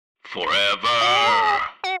Forever.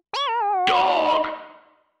 Dog.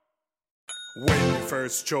 When your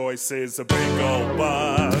first choice is a big old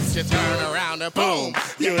bus, You turn around and boom,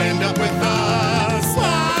 you end up with a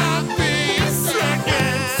sloppy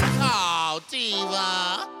seconds. Oh,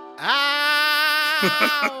 diva.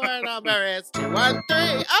 Our number is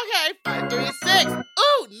 213. Okay, 536.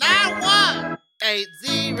 Ooh,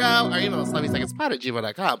 9180. Or email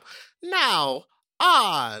sloppyseconds@gmail.com. Now,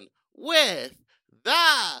 on with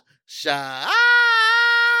the show.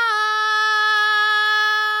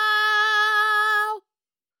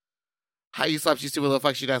 Hi, you slaps, you stupid little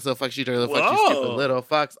fucks, you down little fucks, you dirty little fucks, you stupid little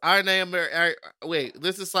fucks. Our name, wait,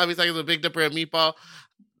 this is Sloppy Seconds with Big Dipper and Meatball.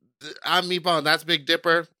 I'm Meatball and that's Big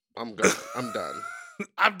Dipper. I'm good. I'm done.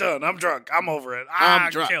 I'm done. I'm drunk. I'm over it. I'm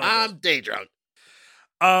drunk. I'm day drunk.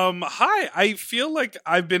 Hi. I feel like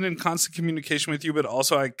I've been in constant communication with you, but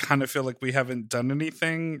also I kind of feel like we haven't done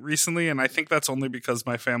anything recently, and I think that's only because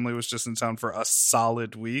my family was just in town for a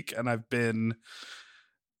solid week, and I've been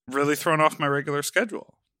really thrown off my regular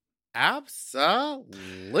schedule.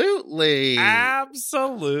 Absolutely. Rootin'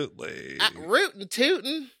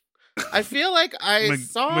 tootin'. I feel like I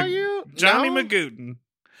saw you. Johnny Magootin.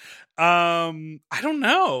 I don't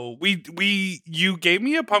know. You gave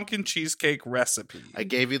me a pumpkin cheesecake recipe. I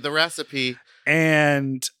gave you the recipe.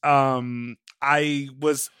 And I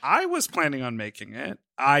was planning on making it.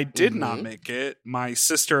 I did not make it. My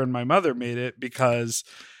sister and my mother made it because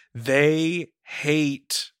they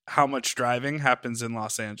hate how much driving happens in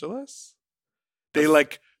Los Angeles. They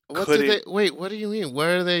What do you mean? What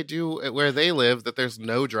do they do where they live that there's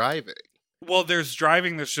no driving? Well, there's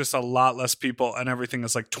driving. There's just a lot less people, and everything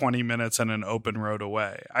is like 20 minutes and an open road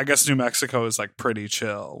away. I guess New Mexico is like pretty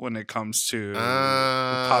chill when it comes to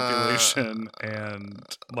population and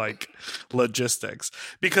like logistics.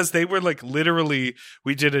 Because they were like literally,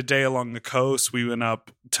 we did a day along the coast. We went up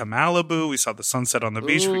to Malibu. We saw the sunset on the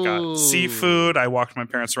beach. We got seafood. I walked my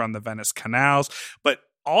parents around the Venice canals. But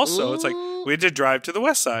also, it's like we had to drive to the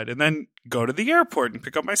west side and then go to the airport and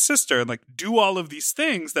pick up my sister and like do all of these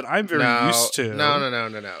things that I'm very used to.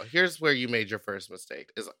 No. Here's where you made your first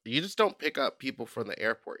mistake. Is you just don't pick up people from the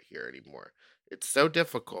airport here anymore. It's so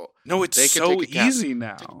difficult. No, it's so easy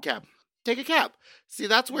now. Take a cab. See,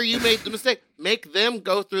 that's where you made the mistake. Make them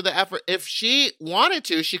go through the effort. If she wanted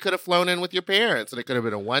to, she could have flown in with your parents and it could have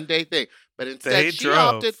been a one-day thing. But instead, she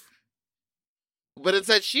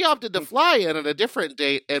opted to fly in at a different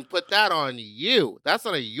date and put that on you. That's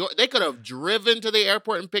not they could have driven to the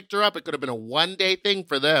airport and picked her up. It could have been a one-day thing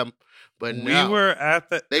for them. But no. We were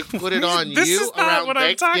at they put it on you around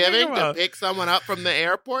Thanksgiving to pick someone up from the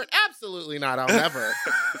airport? Absolutely not. I'll never.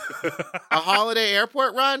 A holiday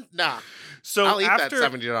airport run? Nah. So I'll eat that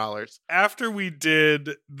 $70. After we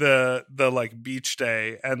did the like beach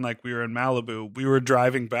day and like we were in Malibu, we were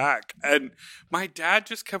driving back and my dad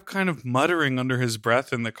just kept kind of muttering under his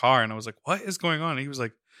breath in the car. And I was like, what is going on? And he was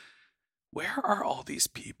like, where are all these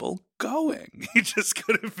people going? He just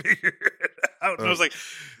couldn't figure it out. And I was like,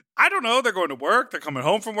 I don't know. They're going to work. They're coming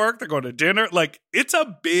home from work. They're going to dinner. Like,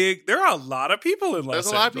 there are a lot of people in Los Angeles. There's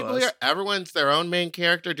a lot of people here. Everyone's their own main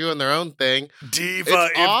character doing their own thing. Diva,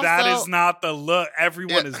 that is not the look.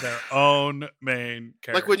 Everyone is their own main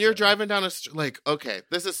character. Like, when you're driving down okay,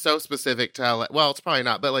 this is so specific to LA. Well, it's probably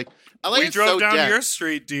not, but like, LA we is drove so down dense. your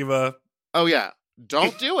street, Diva. Oh, yeah.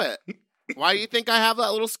 Don't do it. Why do you think I have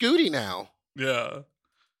that little Scooty now? Yeah.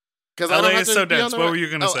 Because LA is so dense. What were you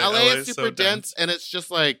going to say? LA is super dense, and it's just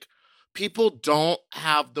like, people don't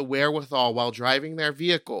have the wherewithal while driving their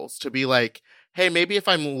vehicles to be like, hey, maybe if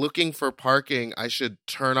I'm looking for parking, I should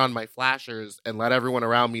turn on my flashers and let everyone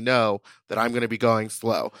around me know that I'm going to be going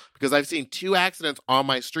slow. Because I've seen 2 accidents on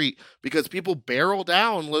my street because people barrel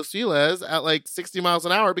down Los Feliz at like 60 miles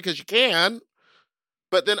an hour because you can.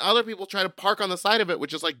 But then other people try to park on the side of it,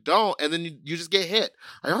 which is like, don't, and then you just get hit.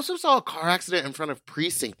 I also saw a car accident in front of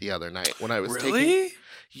Precinct the other night when I was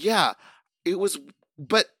Yeah. It was...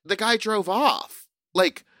 But the guy drove off.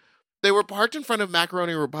 Like, they were parked in front of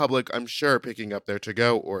Macaroni Republic, I'm sure, picking up their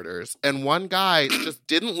to-go orders. And one guy just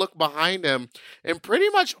didn't look behind him and pretty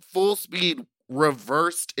much full speed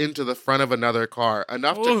reversed into the front of another car,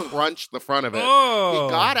 enough to crunch the front of it. He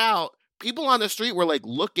got out. People on the street were, like,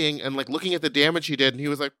 looking at the damage he did. And he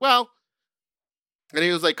was like, well... And he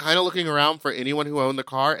was, like, kind of looking around for anyone who owned the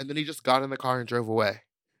car. And then he just got in the car and drove away.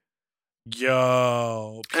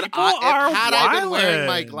 Yo, had I been wearing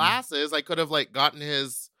my glasses, I could have like gotten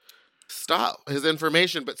his stuff, his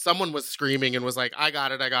information, but someone was screaming and was like, I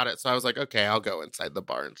got it. So I was like, okay, I'll go inside the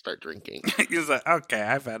bar and start drinking. He's like, okay,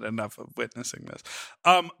 I've had enough of witnessing this.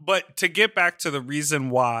 But to get back to the reason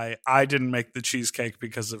why I didn't make the cheesecake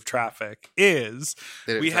because of traffic is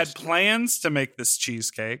we had plans to make this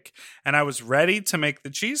cheesecake, and I was ready to make the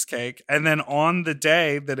cheesecake. And then on the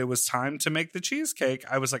day that it was time to make the cheesecake,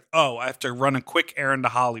 I was like, oh, I have to run a quick errand to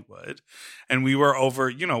Hollywood. And we were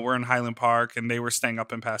over, we're in Highland Park, and they were staying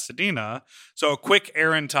up in Pasadena. So a quick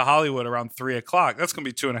errand to Hollywood around 3:00, that's going to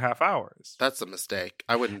be 2.5 hours. That's a mistake.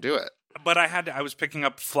 I wouldn't do it. But I was picking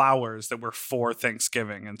up flowers that were for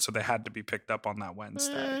Thanksgiving, and so they had to be picked up on that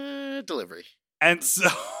Wednesday. Delivery. And so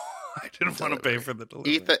I didn't want to pay for the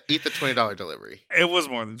delivery. Eat the $20 delivery. It was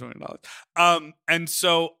more than $20. And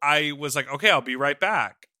so I was like, okay, I'll be right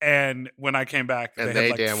back. And when I came back, and they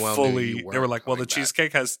had damn well fully, they were like, well, the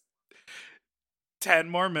cheesecake has 10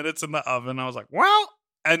 more minutes in the oven. I was like, well,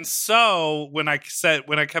 and so when I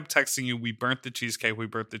kept texting you, we burnt the cheesecake.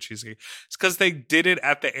 It's because they did it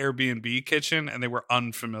at the Airbnb kitchen and they were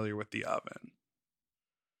unfamiliar with the oven.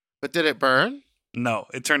 But did it burn? No,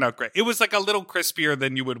 it turned out great. It was like a little crispier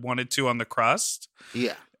than you would want it to on the crust.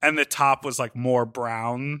 Yeah. And the top was like more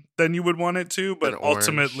brown than you would want it to, but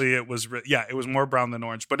ultimately it was it was more brown than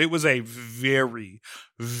orange, but it was a very,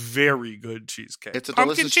 very good cheesecake. It's a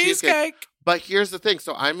pumpkin delicious cheesecake. But here's the thing.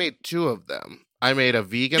 So I made 2 of them. I made a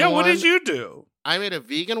vegan one. Yeah, what did you do? I made a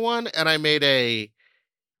vegan one and I made a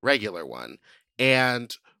regular one.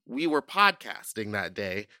 And we were podcasting that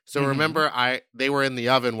day. So remember, they were in the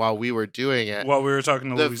oven while we were doing it. While we were talking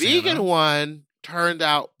to the Louisiana. vegan one turned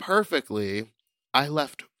out perfectly. I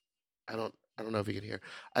don't know if you can hear.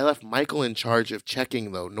 I left Michael in charge of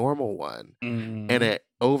checking the normal one, and it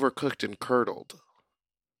overcooked and curdled.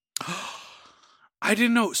 I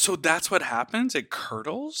didn't know. So that's what happens? It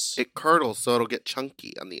curdles? It curdles, so it'll get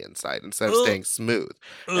chunky on the inside instead of staying smooth.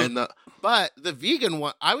 But the vegan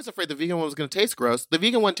one, I was afraid the vegan one was going to taste gross. The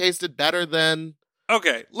vegan one tasted better than.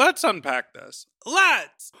 Okay, let's unpack this.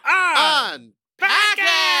 Let's unpack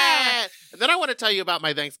it. And then I want to tell you about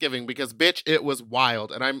my Thanksgiving because, bitch, it was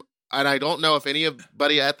wild, and I don't know if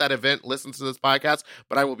anybody at that event listens to this podcast,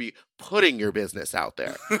 but I will be putting your business out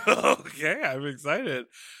there. Okay, I'm excited.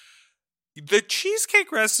 The cheesecake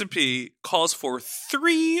recipe calls for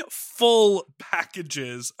 3 full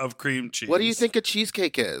packages of cream cheese. What do you think a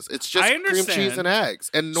cheesecake is? It's just cream cheese and eggs.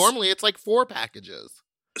 And normally it's like 4 packages.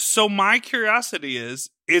 So my curiosity is,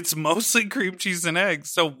 it's mostly cream cheese and eggs.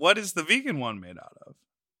 So what is the vegan one made out of?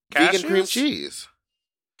 Cashews? Vegan cream cheese.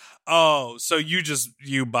 Oh, so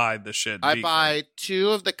you buy the shit. I vegan. buy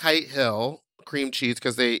 2 of the Kite Hill cream cheese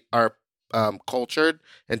because they are cultured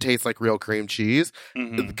and taste like real cream cheese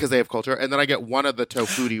because they have culture, and then I get 1 of the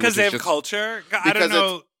tofutti because they have culture. I don't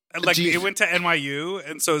know. Like it went to NYU,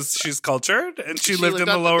 and so she's cultured, and she lived in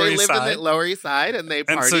the Lower East Side. They lived in the Lower East Side, and they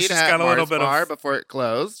partied so she's at got a little Mars bit Bar of before it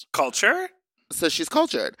closed. Culture. So she's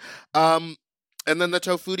cultured. And then the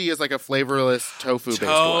tofutti is like a flavorless tofu-based one.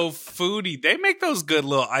 Tofutti. They make those good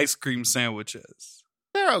little ice cream sandwiches.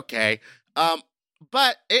 They're okay.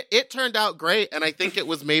 But it turned out great, and I think it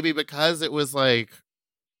was maybe because it was like,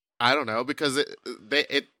 I don't know, because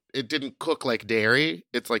it didn't cook like dairy.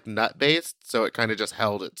 It's like nut-based, so it kind of just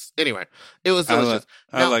held its... Anyway, it was delicious.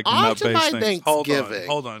 I like nut-based things. Thanksgiving.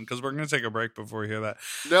 Hold on, because we're going to take a break before we hear that.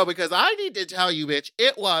 No, because I need to tell you, bitch,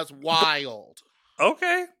 it was wild.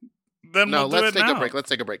 Okay. Then let's take a break. Let's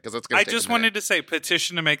take a break because it's going to I just wanted to say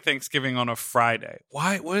petition to make Thanksgiving on a Friday.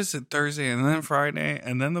 Why? What is it? Thursday and then Friday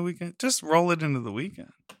and then the weekend? Just roll it into the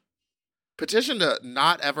weekend. Petition to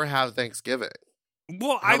not ever have Thanksgiving.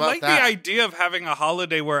 Well, I like the idea of having a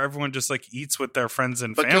holiday where everyone just like eats with their friends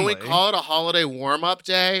and family. But can we call it a holiday warm-up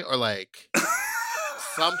day or like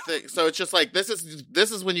something? So it's just like this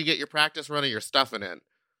is when you get your practice run of your stuffing in.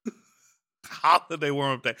 Holiday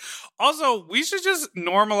warm-up day. Also, we should just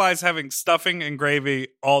normalize having stuffing and gravy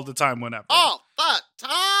all the time whenever. All the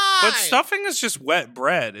time! But stuffing is just wet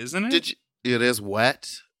bread, isn't it? It is wet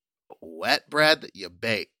bread that you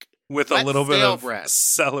bake. With a little bit of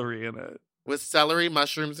celery in it. With celery,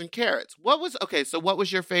 mushrooms, and carrots. So what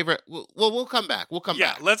was your favorite? Well, we'll come back. Back.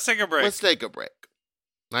 Yeah, let's take a break. Let's take a break.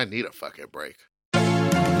 I need a fucking break.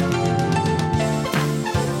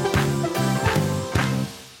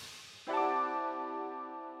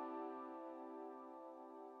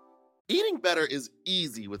 Eating better is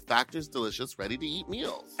easy with Factor's delicious ready-to-eat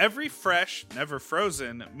meals. Every fresh, never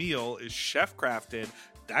frozen meal is chef-crafted,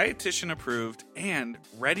 dietitian-approved, and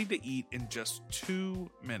ready to eat in just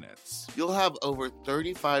 2 minutes. You'll have over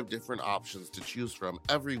 35 different options to choose from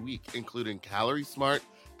every week, including Calorie Smart,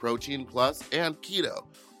 Protein Plus, and Keto.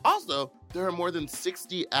 Also, there are more than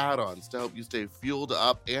 60 add-ons to help you stay fueled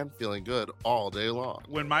up and feeling good all day long.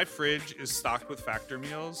 When my fridge is stocked with Factor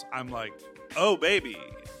meals, I'm like, oh, baby,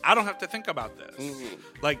 I don't have to think about this.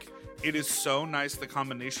 Mm-hmm. Like, it is so nice. The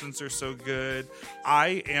combinations are so good.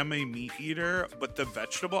 I am a meat eater, but the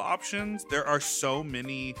vegetable options, there are so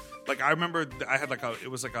many. Like, I remember I had it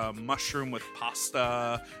was like a mushroom with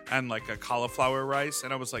pasta and like a cauliflower rice.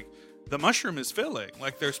 And I was like, the mushroom is filling.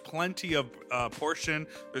 Like, there's plenty of portion,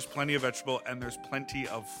 there's plenty of vegetable, and there's plenty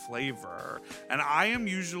of flavor. And I am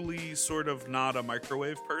usually sort of not a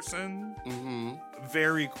microwave person. Mm-hmm.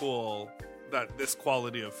 Very cool that this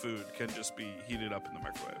quality of food can just be heated up in the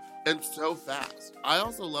microwave. And so fast. I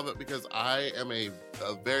also love it because I am a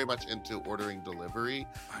very much into ordering delivery.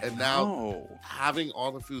 And now having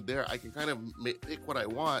all the food there, I can kind of pick what I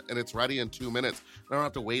want and it's ready in 2 minutes. I don't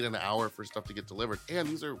have to wait an hour for stuff to get delivered. And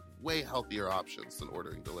these are way healthier options than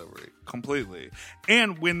ordering delivery. Completely.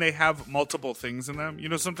 And when they have multiple things in them, you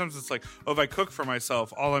know, sometimes it's like, oh, if I cook for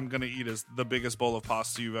myself, all I'm going to eat is the biggest bowl of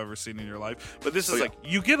pasta you've ever seen in your life. But this is like,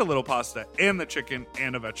 you get a little pasta and the chicken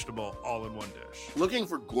and a vegetable all in one dish. Looking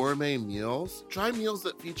for gourmet meals? Try meals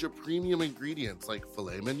that feature premium ingredients like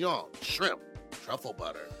filet mignon, shrimp, truffle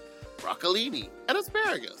butter, broccolini, and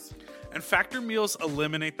asparagus. And Factor meals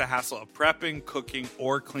eliminate the hassle of prepping, cooking,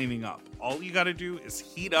 or cleaning up. All you gotta do is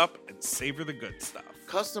heat up and savor the good stuff.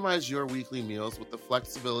 Customize your weekly meals with the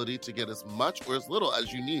flexibility to get as much or as little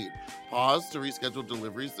as you need. Pause to reschedule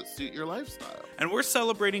deliveries that suit your lifestyle. And we're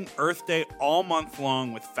celebrating Earth Day all month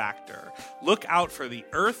long with Factor. Look out for the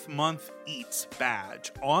Earth Month Eats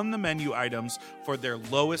badge on the menu items for their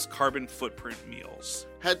lowest carbon footprint meals.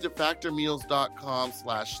 Head to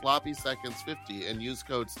factormeals.com/sloppyseconds50 and use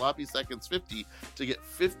code sloppyseconds50 to get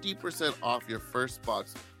 50% off your first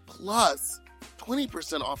box plus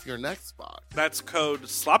 20% off your next box. That's code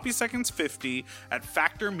sloppyseconds50 at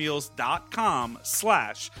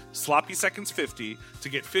factormeals.com/sloppyseconds50 to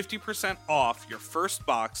get 50% off your first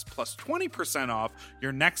box plus 20% off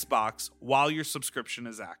your next box while your subscription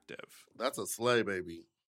is active. That's a slay, baby.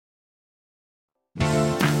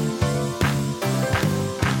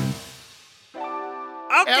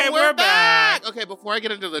 Okay, we're back. Okay, before I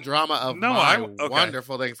get into the drama of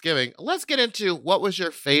wonderful Thanksgiving, let's get into what was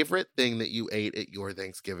your favorite thing that you ate at your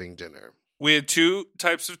Thanksgiving dinner? We had two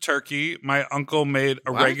types of turkey. My uncle made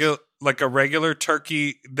a regular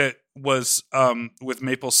turkey that was with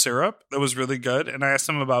maple syrup that was really good. And I asked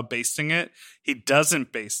him about basting it. He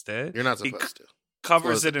doesn't baste it. You're not supposed to.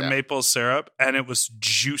 Covers it in maple syrup, and it was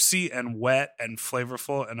juicy and wet and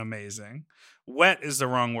flavorful and amazing. Wet is the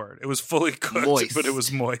wrong word. It was fully cooked, but it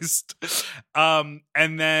was moist. And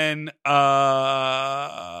then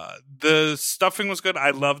the stuffing was good.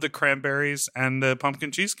 I love the cranberries and the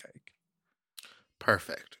pumpkin cheesecake.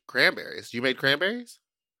 Perfect. Cranberries. You made cranberries?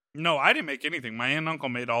 No, I didn't make anything. My aunt and uncle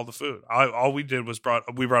made all the food. All we did was brought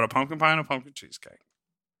a pumpkin pie and a pumpkin cheesecake.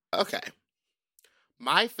 Okay.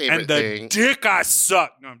 My favorite thing. And the dick I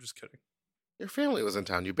suck. No, I'm just kidding. Your family was in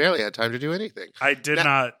town. You barely had time to do anything. I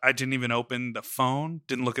didn't even open the phone.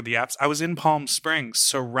 Didn't look at the apps. I was in Palm Springs,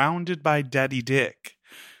 surrounded by Daddy Dick,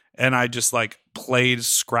 and I just played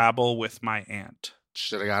Scrabble with my aunt.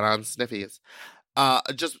 Should have got on Sniffies.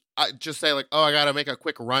 Just say I gotta make a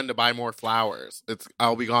quick run to buy more flowers.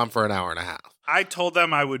 I'll be gone for an hour and a half. I told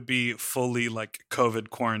them I would be fully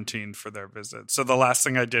COVID quarantined for their visit. So the last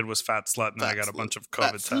thing I did was fat slut, and I got a bunch of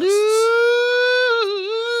COVID tests.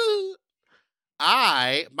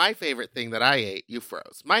 My favorite thing that I ate, you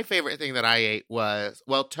froze. My favorite thing that I ate was,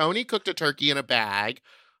 Tony cooked a turkey in a bag.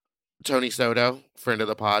 Tony Soto, friend of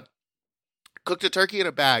the pod, cooked a turkey in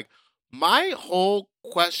a bag. My whole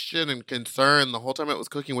question and concern the whole time it was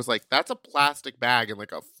cooking was that's a plastic bag in a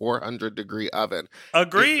 400-degree oven.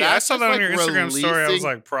 Agree. I saw that on your Instagram story. I was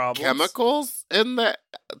like, problems. Chemicals in the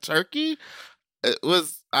turkey? It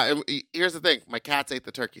was, here's the thing. My cats ate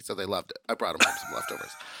the turkey, so they loved it. I brought them home some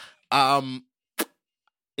leftovers.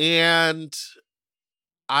 And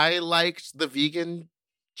I liked the vegan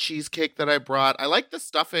cheesecake that I brought. I liked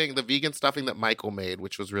the vegan stuffing that Michael made,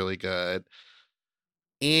 which was really good.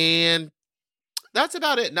 And that's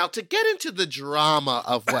about it. Now, to get into the drama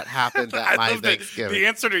of what happened at my Thanksgiving. The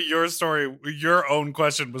answer to your story, your own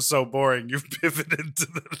question was so boring. You pivoted to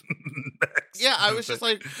the next. Yeah, I was just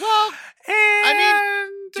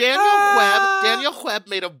Daniel Webb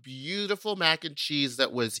made a beautiful mac and cheese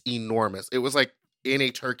that was enormous. It was in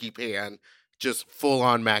a turkey pan, just full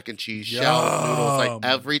on mac and cheese, shell noodles,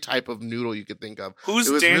 every type of noodle you could think of.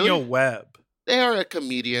 Who's Daniel Webb? They are a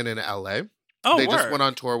comedian in LA. Oh, they just went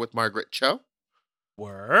on tour with Margaret Cho.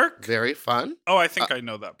 Work. Very fun. Oh, I think I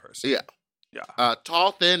know that person. Yeah. Yeah.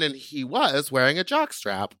 Tall, thin, and he was wearing a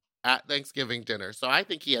jockstrap at Thanksgiving dinner. So I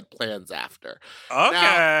think he had plans after. Okay.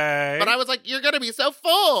 Now, but I was like, you're going to be so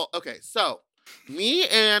full. Okay, so me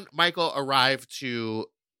and Michael arrived to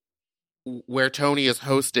where Tony is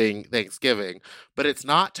hosting Thanksgiving, but it's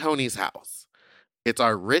not Tony's house. It's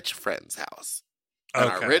our rich friend's house. And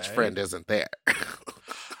our rich friend isn't there.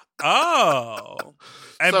 Oh.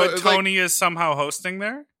 And So but it's like- Tony is somehow hosting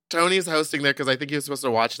there? Tony's hosting there because I think he was supposed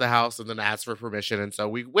to watch the house and then ask for permission. And so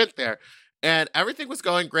we went there and everything was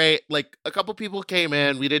going great. Like a couple people came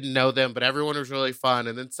in, we didn't know them, but everyone was really fun.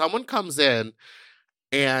 And then someone comes in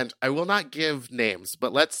and I will not give names,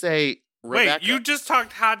 but let's say Rebecca. Wait, you just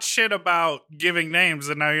talked hot shit about giving names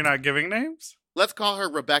and now you're not giving names? Let's call her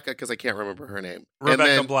Rebecca because I can't remember her name. And Rebecca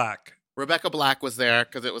then Black. Rebecca Black was there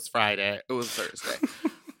because it was Friday. It was Thursday.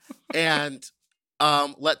 And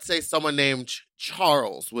let's say someone named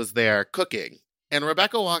Charles was there cooking. And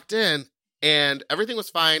Rebecca walked in and everything was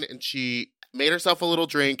fine. And she made herself a little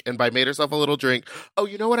drink. And by made herself a little drink, oh,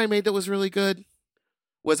 you know what I made that was really good?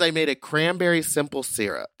 Was I made a cranberry simple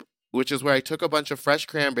syrup, which is where I took a bunch of fresh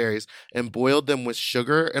cranberries and boiled them with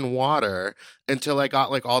sugar and water until I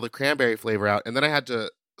got like all the cranberry flavor out. And then I had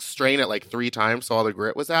to strain it like 3 times so all the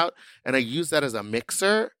grit was out. And I used that as a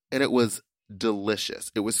mixer and it was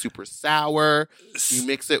delicious. It was super sour. You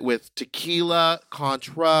mix it with tequila,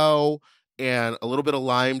 Cointreau, and a little bit of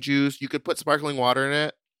lime juice. You could put sparkling water in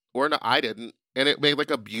it, or no, I didn't. And it made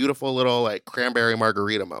like a beautiful little like cranberry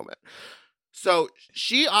margarita moment. So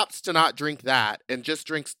she opts to not drink that and just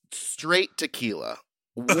drinks straight tequila.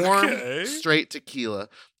 Warm, Okay. straight tequila.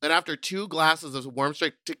 And after 2 glasses of warm,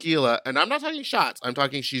 straight tequila, and I'm not talking shots, I'm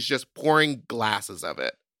talking she's just pouring glasses of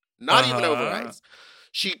it. Not even over ice.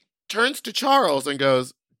 She turns to Charles and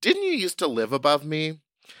goes, "Didn't you used to live above me?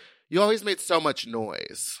 You always made so much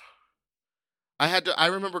noise. I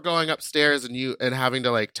remember going upstairs and having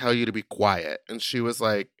to like tell you to be quiet." And she was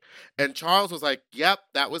like, and Charles was like, "Yep,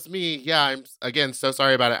 that was me. Yeah, I'm again so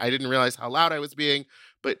sorry about it. I didn't realize how loud I was being,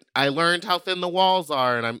 but I learned how thin the walls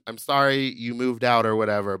are, and I'm sorry you moved out or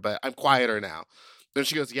whatever, but I'm quieter now." And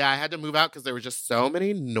she goes, "Yeah, I had to move out because there were just so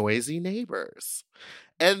many noisy neighbors."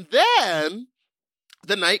 And then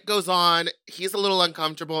the night goes on. He's a little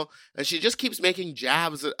uncomfortable, and she just keeps making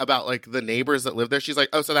jabs about like the neighbors that live there. She's like,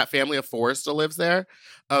 "Oh, so that family of 4 still lives there?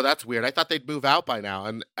 Oh, that's weird. I thought they'd move out by now."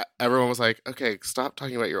 And everyone was like, "Okay, stop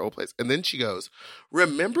talking about your old place." And then she goes,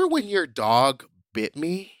 "Remember when your dog bit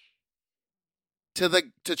me?"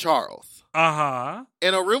 To Charles Uh-huh.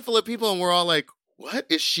 in a room full of people, and we're all like, "What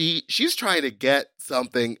is she?" She's trying to get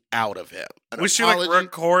something out of him. An Was she apology. like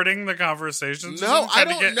recording the conversations? No, I trying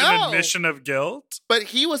to don't get know. an admission of guilt? But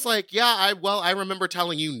he was like, "Yeah, I remember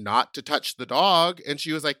telling you not to touch the dog." And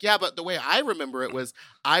she was like, "Yeah, but the way I remember it was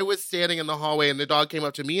I was standing in the hallway and the dog came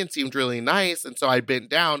up to me and seemed really nice. And so I bent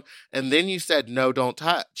down and then you said, 'No, don't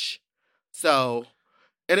touch.' So,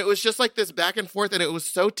 and it was just like this back and forth and it was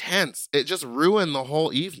so tense. It just ruined the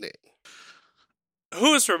whole evening.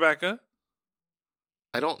 Who is Rebecca?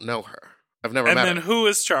 I don't know her. I've never And met then her. who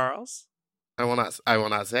is Charles? I will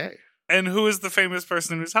not say. And who is the famous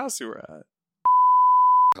person whose house you were at?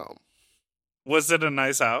 Home. Was it a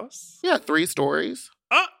nice house? Yeah, 3 stories,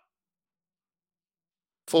 Uh,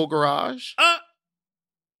 full garage,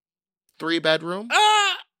 3 bedroom,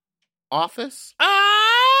 office,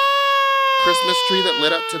 Christmas tree that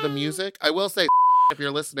lit up to the music. I will say, if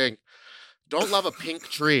you're listening, don't love a pink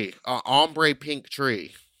tree, an ombre pink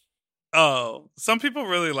tree. Oh, some people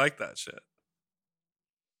really like that shit.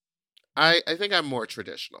 I think I'm more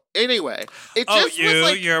traditional. Anyway, it Oh, just was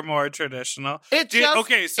like you're more traditional. it just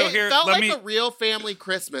okay, so it here, felt let like me. a real family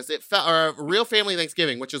Christmas. It felt or a real family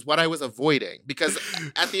Thanksgiving, which is what I was avoiding because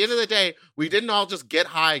at the end of the day, we didn't all just get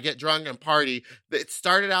high, get drunk, and party. It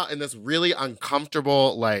started out in this really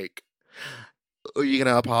uncomfortable, like, "Are you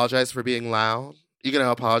gonna apologize for being loud? You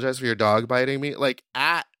gonna apologize for your dog biting me?" Like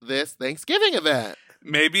at this Thanksgiving event.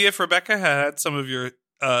 Maybe if Rebecca had some of your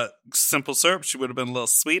simple syrup, she would have been a little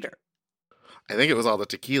sweeter. I think it was all the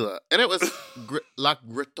tequila, and it was La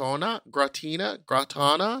Gratina.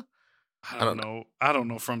 I don't know. I don't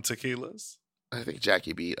know from tequilas. I think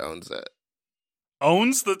Jackie Beat owns it.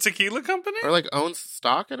 Owns the tequila company? Or like owns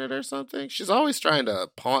stock in it or something. She's always trying to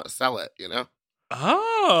sell it, you know?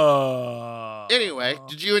 Oh. Anyway,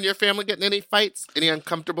 did you and your family get in any fights? Any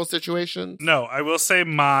uncomfortable situations? No, I will say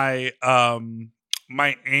my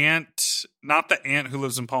my aunt, not the aunt who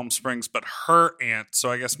lives in Palm Springs, but her aunt, so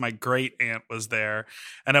I guess my great aunt was there.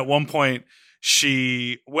 And at one point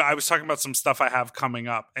I was talking about some stuff I have coming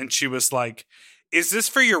up, and she was like, "Is this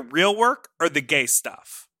for your real work or the gay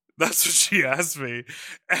stuff?" That's what she asked me.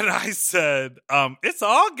 And I said, it's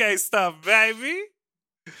all gay stuff, baby.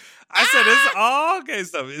 I said, it's all gay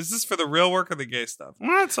stuff. Is this for the real work or the gay stuff?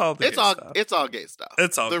 Well, it's all gay stuff. It's all gay stuff.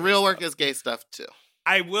 It's all the gay real stuff. work is gay stuff too.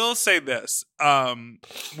 I will say this.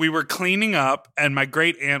 We were cleaning up, and my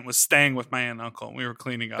great aunt was staying with my aunt and uncle, and we were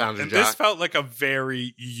cleaning up. Found and your this jock. felt like a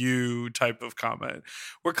very you type of comment.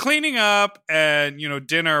 We're cleaning up and,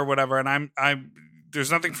 dinner or whatever, and I'm there's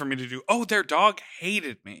nothing for me to do. Oh, their dog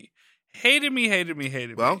hated me. Hated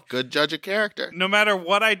me. Well, good judge of character. No matter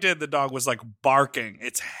what I did, the dog was like barking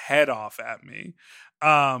its head off at me.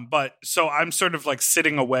 But so I'm sort of like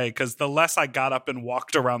sitting away because the less I got up and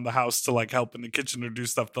walked around the house to like help in the kitchen or do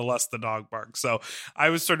stuff, the less the dog barked. So I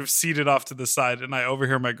was sort of seated off to the side, and I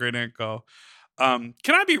overhear my great aunt go, can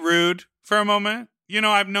I be rude for a moment?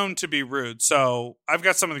 I'm known to be rude, so I've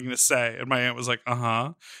got something to say. And my aunt was like,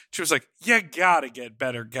 uh-huh. She was like, you gotta get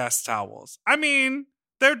better guest towels. I mean,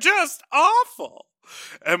 they're just awful.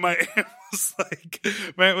 And my aunt was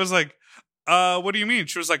like, what do you mean?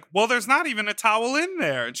 She was like, well, there's not even a towel in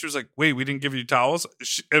there. And she was like, wait, we didn't give you towels?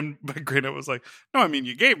 And my great aunt was like, no, I mean,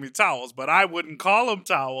 you gave me towels, but I wouldn't call them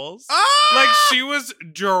towels. Ah! Like, she was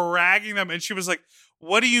dragging them, and she was like,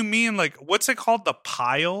 what do you mean? Like, what's it called? The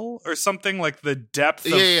pile or something? Like the depth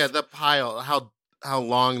of The pile. How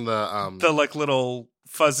long the like little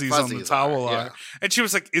fuzzies on the towel are. are. And she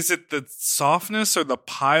was like, is it the softness or the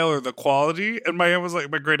pile or the quality? And my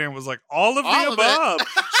great aunt was like, all of the above.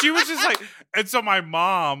 She was just like, and so my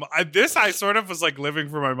mom, I sort of was like living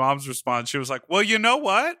for my mom's response. She was like, well, you know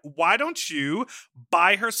what? Why don't you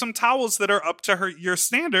buy her some towels that are up to your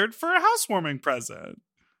standard for a housewarming present?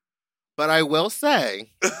 But I will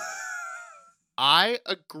say, I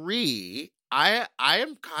agree. I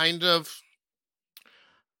am kind of,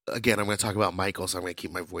 again, I'm going to talk about Michael, so I'm going to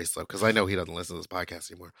keep my voice low because I know he doesn't listen to this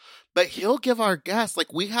podcast anymore. But he'll give our guests,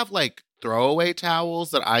 like, we have like throwaway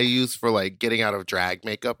towels that I use for like getting out of drag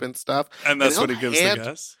makeup and stuff. And that's what he gives the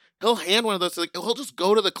guests? He'll hand one of those, like, he'll just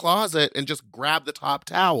go to the closet and just grab the top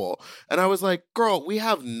towel. And I was like, girl, we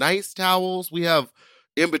have nice towels. We have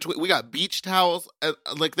in between, we got beach towels.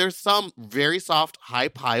 Like, there's some very soft, high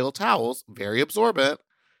pile towels, very absorbent.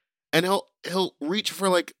 And he'll reach for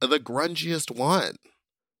like the grungiest one.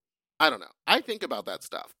 I don't know. I think about that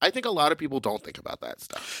stuff. I think a lot of people don't think about that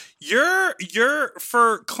stuff. You're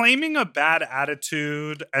for claiming a bad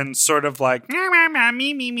attitude and sort of like,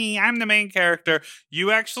 me, I'm the main character. You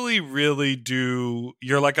actually really do.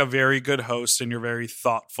 You're like a very good host and you're very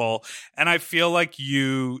thoughtful. And I feel like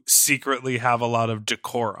you secretly have a lot of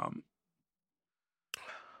decorum.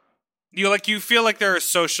 You feel like there are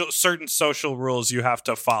certain social rules you have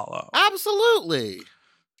to follow. Absolutely.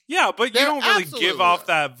 Yeah, but you don't really absolutely give off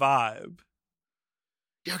that vibe.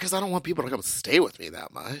 Yeah, because I don't want people to come stay with me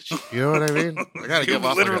that much. You know what I mean? I gotta You give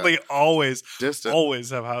off literally always distance.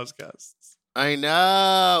 have house guests. I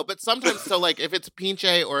know, but sometimes, so like if it's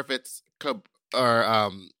Pinche or if it's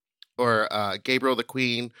Gabriel the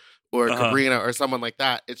Queen or Cabrina or someone like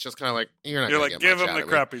that, it's just kind of like you're like, get give much him out the of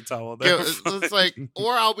me. crappy towel. It's like,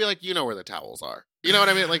 or I'll be like, you know where the towels are. You know what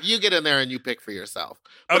I mean? Like, you get in there and you pick for yourself.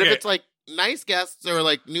 But if it's like nice guests or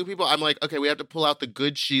like new people, I'm like, okay, we have to pull out the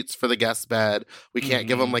good sheets for the guest bed. We can't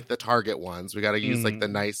give them like the Target ones. We got to use like the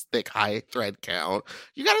nice, thick, high thread count.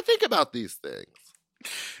 You got to think about these things.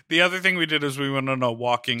 The other thing we did is we went on a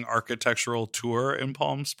walking architectural tour in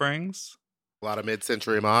Palm Springs. A lot of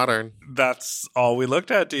mid-century modern. That's all we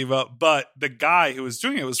looked at, Diva. But the guy who was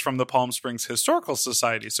doing it was from the Palm Springs Historical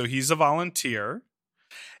Society. So he's a volunteer.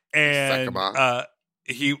 And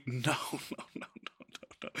no.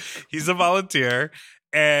 He's a volunteer.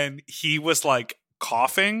 And he was like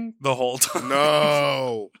coughing the whole time.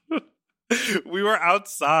 No. We were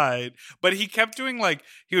outside, but he kept doing like,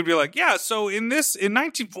 he would be like, yeah, so in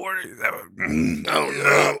 1940, oh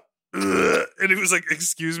no. And he was like,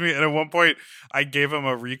 excuse me. And at one point I gave him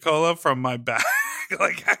a Ricola from my bag.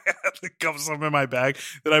 Like, I had the cups of in my bag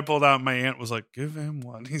that I pulled out. My aunt was like, give him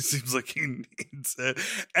one. He seems like he needs it.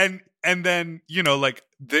 And then, like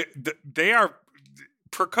they are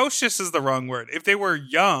precocious is the wrong word. If they were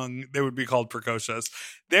young, they would be called precocious.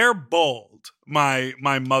 They're bold, my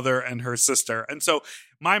mother and her sister. And so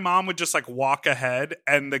my mom would just like walk ahead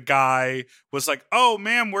and the guy was like, oh,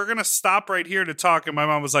 ma'am, we're going to stop right here to talk. And my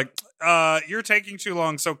mom was like, you're taking too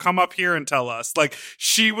long. So come up here and tell us. Like,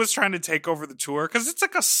 she was trying to take over the tour because it's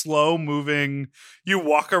like a slow moving, you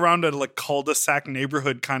walk around a like cul-de-sac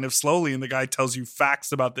neighborhood kind of slowly. And the guy tells you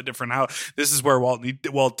facts about the different house. This is where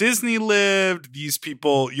Walt Disney lived. These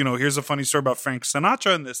people, here's a funny story about Frank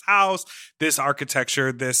Sinatra in this house, this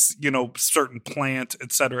architecture, this, certain plant,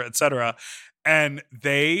 et cetera, et cetera. And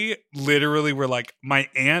they literally were like, my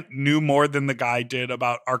aunt knew more than the guy did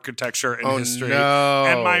about architecture and history. No.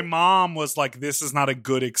 And my mom was like, this is not a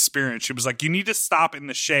good experience. She was like, you need to stop in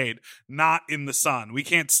the shade, not in the sun. We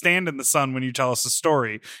can't stand in the sun when you tell us a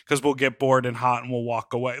story because we'll get bored and hot and we'll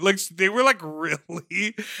walk away. Like, they were like,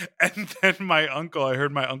 really? And then I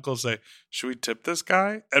heard my uncle say, should we tip this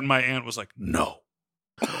guy? And my aunt was like, no.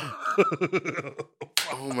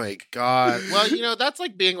 Oh my God. Well, that's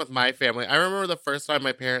like being with my family. I remember the first time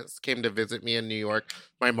my parents came to visit me in New York.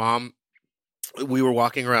 My mom, we were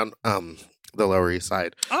walking around the Lower East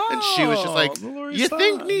Side. And she was just like, you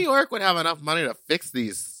think New York would have enough money to fix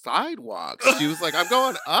these sidewalks? She was like, I'm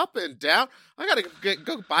going up and down. I got to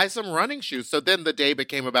go buy some running shoes. So then the day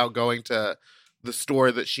became about going to the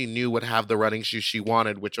store that she knew would have the running shoes she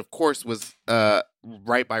wanted, which of course was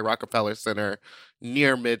right by Rockefeller Center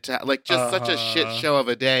near Midtown. Like, just such a shit show of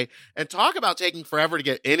a day. And talk about taking forever to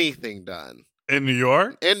get anything done. In New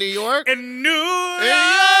York? In New York? In New York!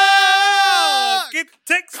 It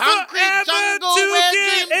takes Concrete forever jungle to where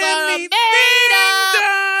get dreams are anything made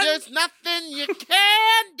done. There's nothing you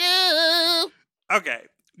can do. Okay.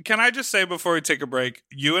 Can I just say before we take a break,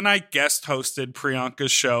 you and I guest hosted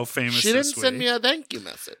Priyanka's show, Famous She This didn't Week. send me a thank you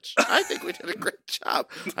message. I think we did a great job.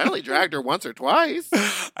 I only dragged her once or twice.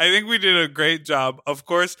 I think we did a great job. Of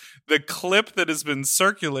course, the clip that has been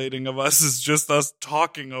circulating of us is just us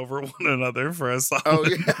talking over one another for a solid. Oh,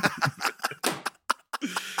 yeah.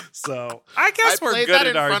 So I guess I we're played good that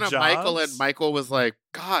at in our front of jobs. Michael, and Michael was like,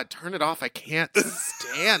 God, turn it off. I can't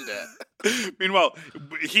stand it. Meanwhile,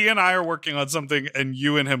 he and I are working on something, and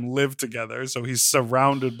you and him live together, so he's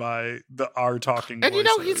surrounded by our talking And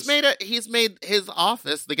voices. he's made his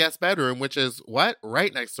office the guest bedroom, which is what?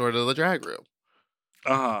 Right next door to the drag room.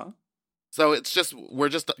 Uh-huh. So we're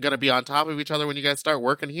just going to be on top of each other when you guys start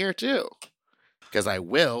working here too. Because I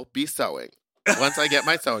will be sewing once I get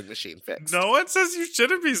my sewing machine fixed. No one says you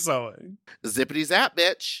shouldn't be sewing. Zippity zap,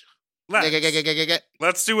 bitch.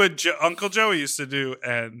 Let's do what Uncle Joey used to do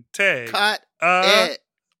and take Cut a it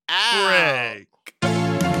out. break.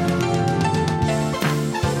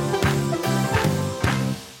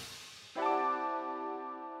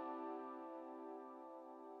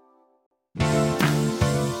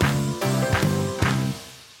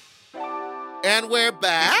 And we're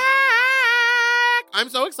back. I'm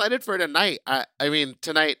so excited for tonight. I mean,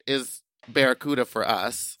 tonight is Barracuda for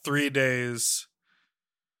us. 3 days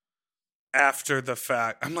after the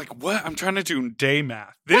fact. I'm like, what? I'm trying to do day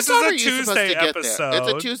math. This What time are is a you supposed Tuesday to get episode. there?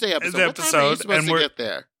 It's a Tuesday episode. It's What time are you supposed and to we're get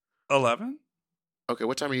there? 11? Okay,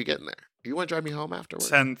 what time are you getting there? You want to drive me home afterwards?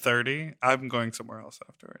 10:30. I'm going somewhere else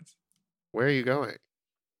afterwards. Where are you going?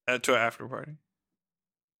 To an after party.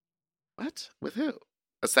 What? With who?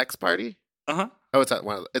 A sex party? Uh-huh. Oh, it's at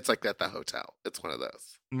it's like at the hotel. It's one of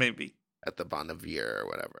those. Maybe. At the Bonnevier or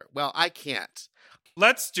whatever. Well, I can't.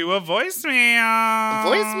 Let's do a voicemail.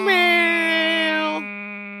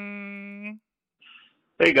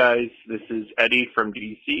 Hey guys, this is Eddie from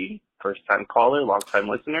DC. First time caller, long time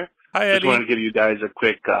listener. Hi, Just Eddie. wanted to give you guys a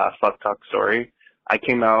quick fuck talk story. I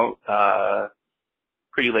came out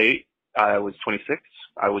pretty late. I was 26.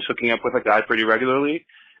 I was hooking up with a guy pretty regularly,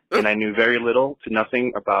 and I knew very little to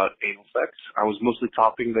nothing about anal sex. I was mostly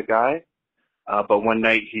topping the guy, but one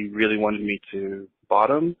night he really wanted me to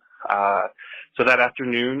bottom. So that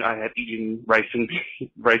afternoon I had eaten rice and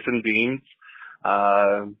beans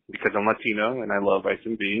because I'm Latino and I love rice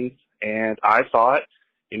and beans. And I thought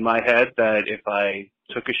in my head that if I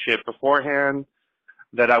took a shit beforehand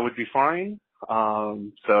that I would be fine.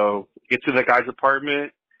 So get to the guy's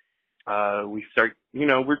apartment. We start,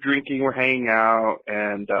 we're drinking, we're hanging out,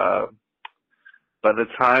 and by the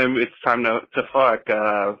time it's time to fuck,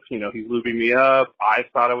 he's lubing me up. I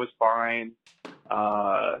thought I was fine.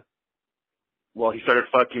 Well, he started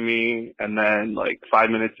fucking me, and then, 5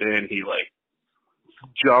 minutes in, he,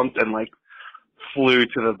 jumped and, flew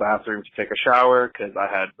to the bathroom to take a shower because I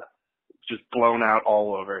had just blown out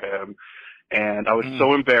all over him. And I was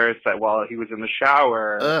so embarrassed that while he was in the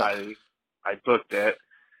shower, I booked it.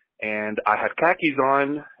 And I had khakis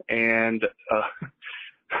on, and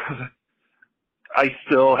I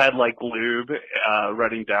still had lube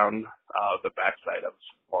running down the backside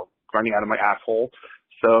running out of my asshole.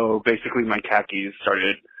 So basically, my khakis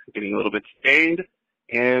started getting a little bit stained.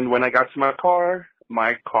 And when I got to my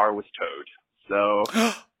car was towed. So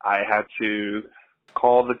I had to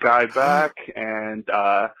call the guy back and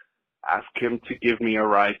ask him to give me a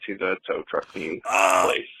ride to the tow trucking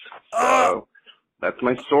place. So that's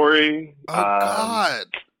my story. Oh, God.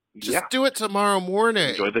 Just do it tomorrow morning.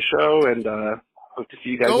 Enjoy the show, and hope to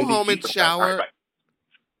see you guys. Go in home DC and sometime. shower. All right, bye.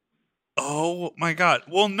 Oh my God.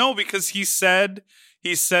 Well, no, because he said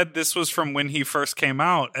this was from when he first came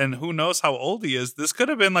out, and who knows how old he is. This could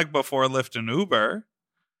have been like before Lyft and Uber.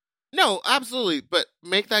 No, absolutely. But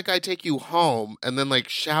make that guy take you home and then like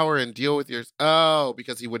shower and deal with your. Oh,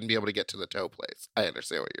 because he wouldn't be able to get to the tow place. I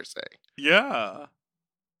understand what you're saying. Yeah.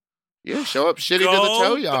 Yeah, show up shitty to the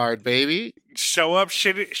tow yard, baby. Show up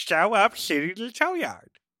shitty to the tow yard.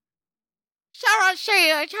 Show up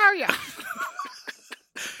shitty to the tow yard.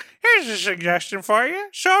 Here's a suggestion for you.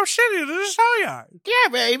 Show up shitty to the tow yard. Yeah,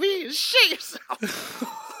 baby. Shit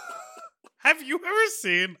yourself. Have you ever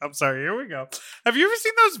seen, I'm sorry, here we go. Have you ever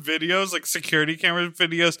seen those videos, like security camera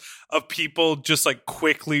videos of people just like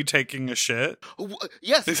quickly taking a shit?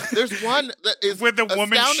 Yes, there's one that is where the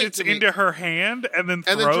woman shits into her hand and then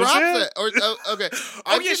throws drops it. Or, okay. Oh,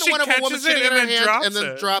 I've yeah, seen she one of a woman catches it shitting in and her then hand drops and then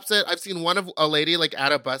it. drops it. I've seen one of a lady like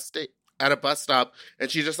at a bus stop, and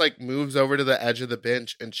she just like moves over to the edge of the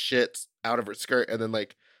bench and shits out of her skirt and then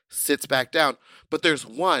like sits back down. But there's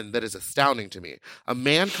one that is astounding to me. A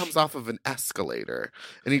man comes off of an escalator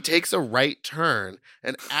and he takes a right turn,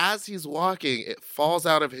 and as he's walking, it falls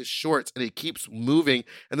out of his shorts and he keeps moving,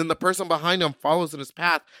 and then the person behind him follows in his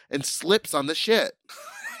path and slips on the shit.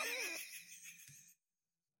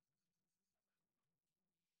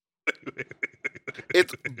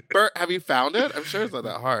 It's Bert, have you found it? I'm sure it's not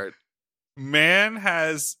that hard. Man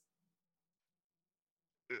has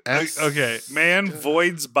man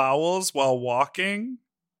voids bowels while walking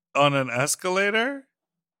on an escalator.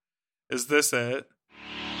 Is this it?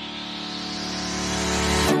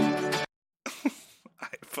 I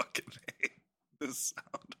fucking hate this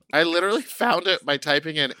sound. I literally found it by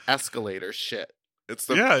typing in escalator shit. It's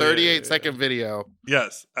the 38-second video.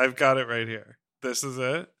 Yes, I've got it right here. This is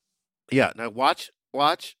it. Yeah, now watch.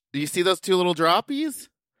 Do you see those two little droppies?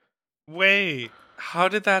 Wait, how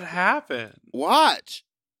did that happen? Watch.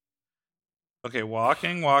 Okay,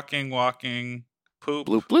 walking, poop.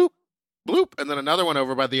 Bloop, bloop, bloop. And then another one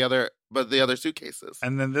over by the other suitcases.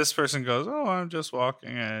 And then this person goes, oh, I'm just walking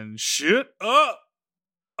and shit up.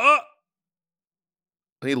 And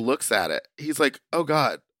he looks at it. He's like, oh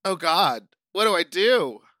God, what do I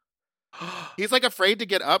do? He's like afraid to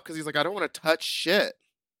get up because he's like, I don't want to touch shit.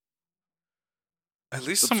 At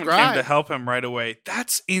least someone came to help him right away.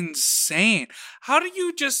 That's insane. How do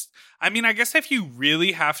you I guess if you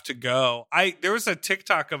really have to go. There was a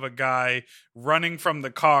TikTok of a guy running from the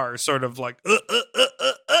car, sort of like,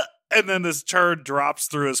 and then this turd drops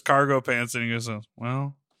through his cargo pants and he goes,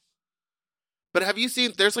 well. But have you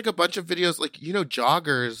seen, there's like a bunch of videos, like,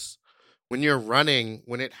 joggers, when you're running,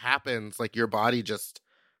 when it happens, like your body just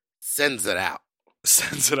sends it out.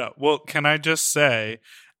 Well, can I just say,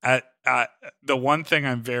 the one thing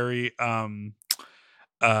I'm very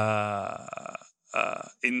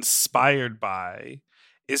inspired by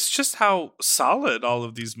is just how solid all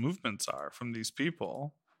of these movements are from these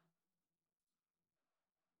people.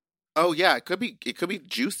 Oh yeah, it could be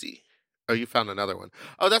juicy. Oh, you found another one.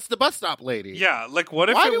 Oh, that's the bus stop lady. Yeah, like what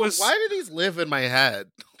if why it was? Why do these live in my head?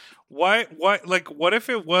 Why? Like, what if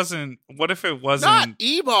it wasn't? What if it wasn't? Not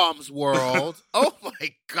E-Bombs World. Oh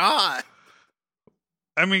my God.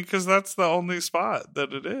 I mean, because that's the only spot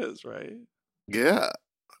that it is, right? Yeah.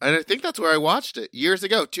 And I think that's where I watched it years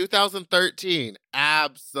ago, 2013.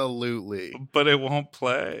 Absolutely. But it won't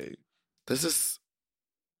play.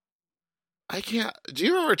 I can't. Do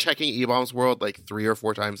you remember checking E-Bombs World like 3 or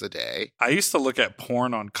 4 times a day? I used to look at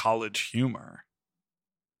porn on College Humor.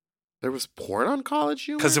 There was porn on College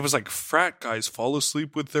Humor? Because it was like frat guys fall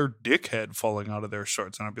asleep with their dickhead falling out of their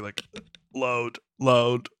shorts. And I'd be like, load.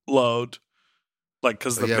 Like,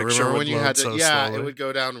 because the picture would load so slowly. It would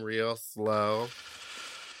go down real slow.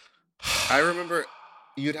 I remember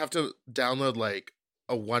you'd have to download like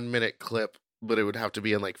a 1-minute clip, but it would have to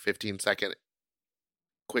be in like 15-second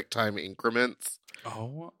QuickTime increments.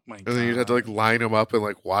 Oh my God. And then you'd have to like line them up and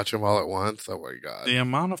like watch them all at once. Oh my God. The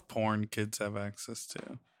amount of porn kids have access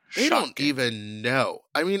to. They don't even know.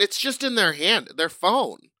 I mean, it's just in their hand, their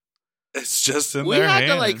phone. It's just in their hand. We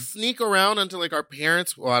had to like sneak around onto like our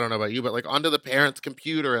parents. Well, I don't know about you, but like onto the parents'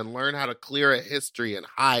 computer and learn how to clear a history and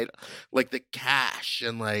hide like the cache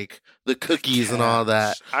and like the cookies and all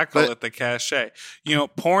that. I call it the cache.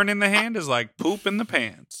 Porn in the hand is like poop in the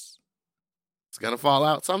pants. It's gonna fall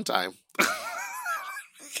out sometime.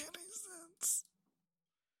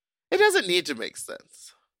 It doesn't need to make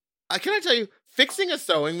sense. Can I tell you, fixing a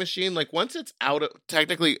sewing machine, like once it's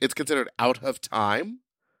technically it's considered out of time.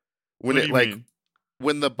 When what it do you like mean?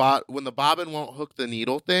 when the bobbin won't hook the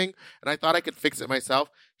needle thing, and I thought I could fix it myself.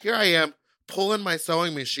 Here I am pulling my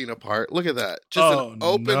sewing machine apart. Look at that. Just an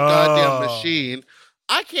open goddamn machine.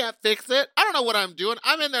 I can't fix it. I don't know what I'm doing.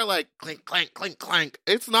 I'm in there like clink, clank, clink, clank.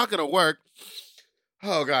 It's not going to work.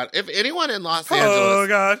 Oh, God. If anyone in Los Angeles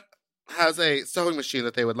God. has a sewing machine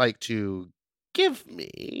that they would like to give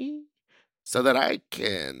me so that I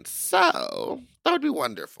can sew, that would be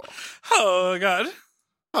wonderful. Oh, God.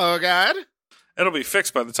 Oh, God. It'll be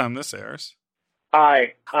fixed by the time this airs.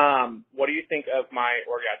 Hi. What do you think of my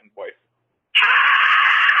orgasm voice?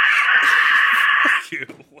 Fuck you.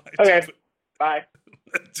 Okay. Bye.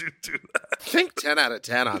 Why'd you do that? I think 10 out of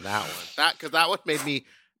 10 on that one. Because that one made me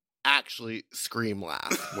actually scream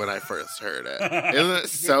laugh when I first heard it. Isn't it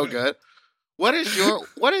so good? What is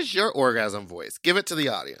your orgasm voice? Give it to the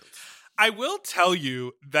audience. I will tell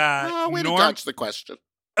you that Way to dodge the question.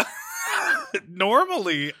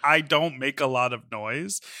 normally I don't make a lot of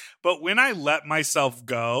noise, but when I let myself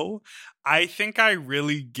go, I think I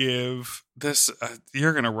really give this.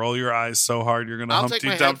 You're gonna roll your eyes so hard. You're gonna I'll Humpty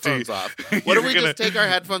take my Dumpty. headphones off. What if we just take our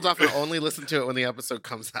headphones off and only listen to it when the episode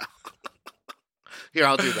comes out? Here,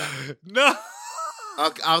 I'll do that. No,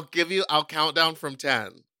 I'll count down from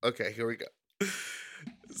 10. Okay, here we go.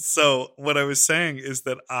 So what I was saying is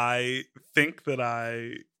that I think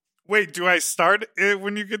that wait. Do I start it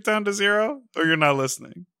when you get down to 0, or you're not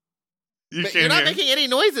listening? You're not making any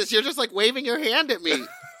noises. You're just like waving your hand at me.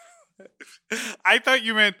 I thought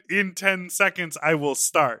you meant in 10 seconds I will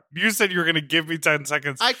start. You said you were going to give me 10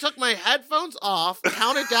 seconds. I took my headphones off,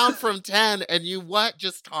 counted down from 10, and you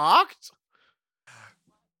just talked?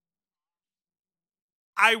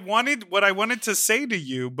 What I wanted to say to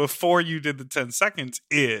you before you did the 10 seconds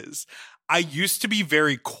is I used to be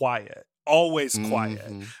very quiet. Always quiet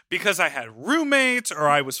because I had roommates or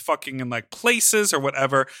I was fucking in like places or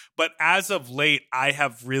whatever. But as of late, I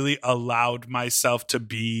have really allowed myself to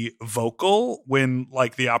be vocal when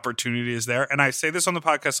like the opportunity is there. And I say this on the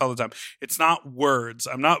podcast all the time. It's not words.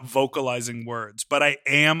 I'm not vocalizing words, but I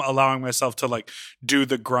am allowing myself to like do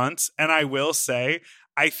the grunts. And I will say,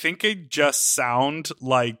 I think it just sound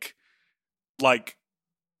like a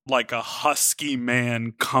husky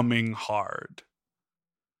man coming hard.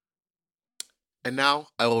 And now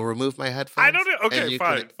I will remove my headphones. I don't know. Okay,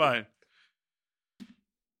 fine.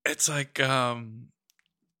 It's like, I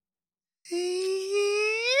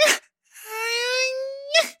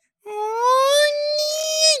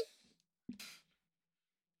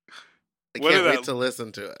can't wait to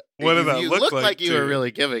listen to it. What did that you look looked like you were really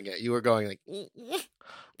giving it. You were going like,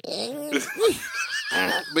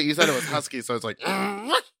 but you said it was husky, so it's like,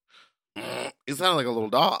 you sounded like a little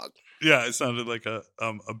dog. Yeah, it sounded like a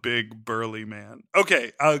big burly man.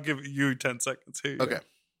 Okay, I'll give you 10 seconds. Here you okay.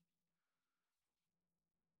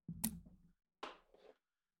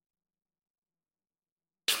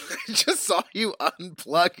 I just saw you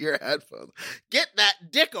unplug your headphones. Get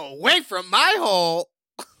that dick away from my hole.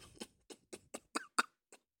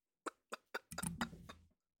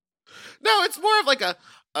 No, it's more of like a,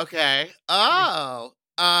 okay. Oh.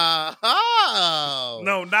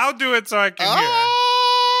 No, now do it so I can hear.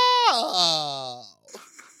 Oh.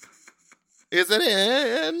 Is it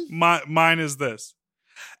in? Mine is this.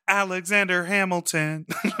 Alexander Hamilton.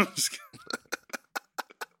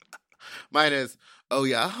 Mine is, oh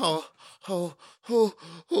yeah.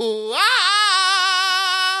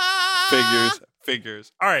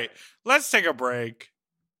 Figures. All right, let's take a break.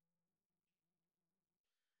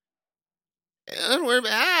 And we're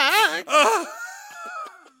back.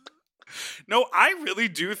 No, I really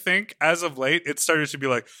do think as of late it started to be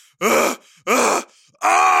like,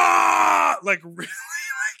 like really like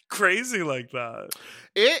crazy like that.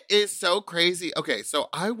 It is so crazy. Okay, so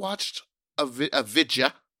I watched a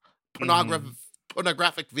vidya,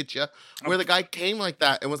 pornographic vidya, where the guy came like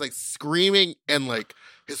that and was like screaming and like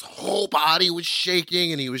his whole body was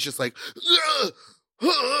shaking and he was just like,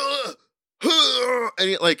 and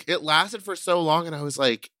it lasted for so long and I was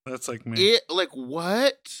like, that's like me.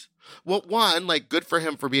 What? Well, one, like, good for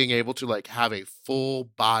him for being able to like have a full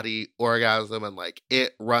body orgasm and like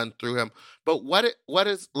it run through him. But what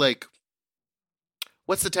is like,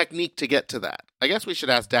 what's the technique to get to that? I guess we should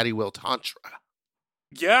ask Daddy Will Tantra.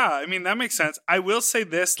 Yeah, I mean, that makes sense. I will say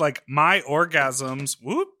this, like, my orgasms,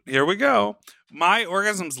 here we go. My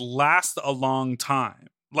orgasms last a long time.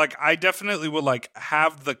 Like, I definitely will, like,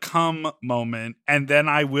 have the cum moment, and then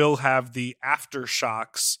I will have the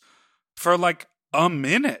aftershocks for, like, a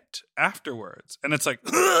minute afterwards. And it's like,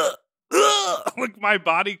 like, my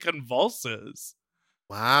body convulses.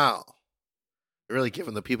 Wow. You're really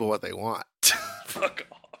giving the people what they want. Fuck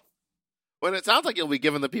off. When it sounds like you'll be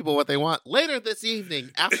giving the people what they want later this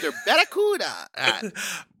evening after Barracuda at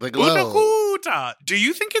the Globe. Budakuta. Do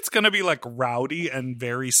you think it's going to be like rowdy and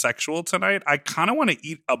very sexual tonight? I kind of want to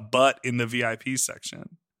eat a butt in the VIP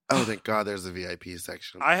section. Oh, thank God there's a VIP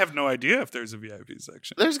section. I have no idea if there's a VIP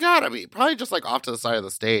section. There's gotta be. Probably just like off to the side of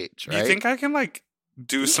the stage, right? You think I can like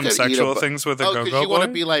do some could eat sexual a butt. things with a Oh, go-go because you boy? want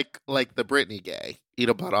to be like the Britney gay. Eat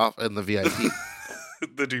a butt off in the VIP.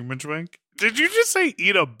 The demon drink? Did you just say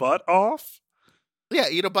eat a butt off? Yeah,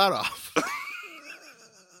 eat a butt off. You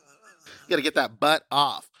gotta get that butt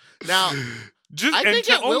off. Now, Just, I think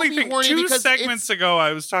it will only be thing, horny 2 because segments ago,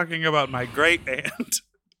 I was talking about my great aunt.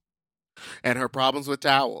 and her problems with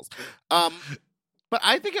towels. But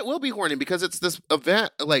I think it will be horny because it's this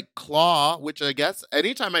event like Claw, which I guess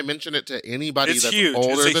anytime I mention it to anybody It's that's huge.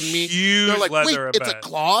 older It's a than me, huge they're like, "Wait, leather it's a event.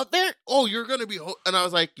 Claw event? Oh, you're gonna be?" And I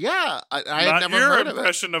was like, "Yeah, I had Not never your heard of it."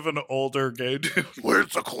 impression of an older gay dude. Where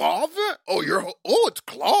it's a Claw event? Oh, it's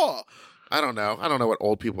Claw. I don't know what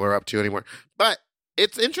old people are up to anymore, but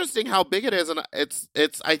it's interesting how big it is, and it's.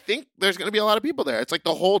 I think there's gonna be a lot of people there. It's like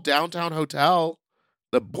the whole downtown hotel,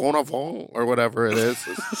 the Bonavent or whatever it is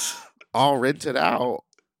all rented out.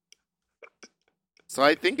 So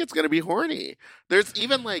I think it's going to be horny. There's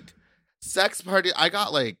even like sex party. I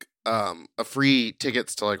got like a free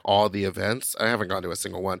tickets to like all the events. I haven't gone to a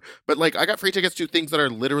single one, but like I got free tickets to things that are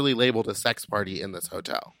literally labeled a sex party in this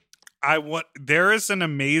hotel. There is an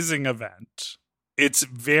amazing event. It's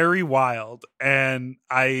very wild, and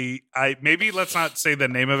I maybe let's not say the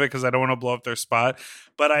name of it because I don't want to blow up their spot,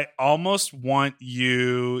 but I almost want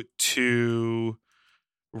you to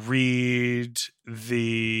read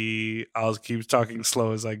I'll keep talking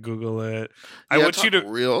slow as I Google it. I want you to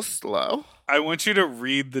real slow. I want you to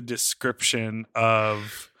read the description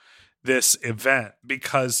of this event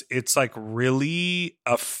because it's like really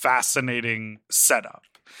a fascinating setup.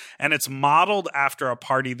 And it's modeled after a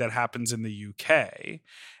party that happens in the UK.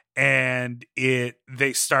 And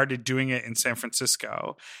they started doing it in San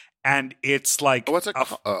Francisco. And it's like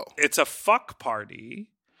it's a fuck party.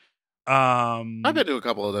 I've been to a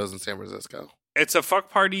couple of those in San Francisco. It's a fuck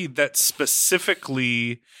party that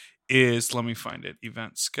specifically is, let me find it,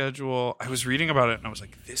 event schedule. I was reading about it and I was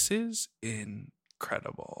like, this is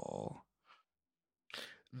incredible.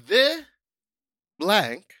 The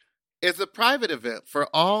blank is a private event for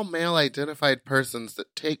all male identified persons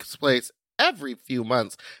that takes place every few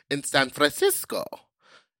months in San Francisco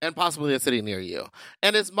and possibly a city near you,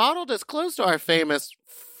 and is modeled as close to our famous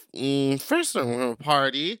first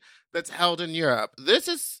party that's held in Europe.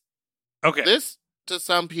 This to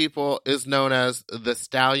some people is known as the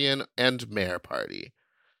Stallion and Mare Party.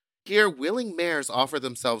 Here, willing mares offer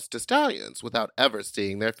themselves to stallions without ever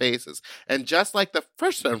seeing their faces. And just like the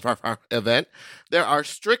first event, there are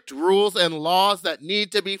strict rules and laws that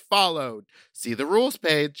need to be followed. See the rules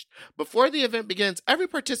page. Before the event begins, every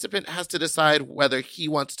participant has to decide whether he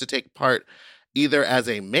wants to take part either as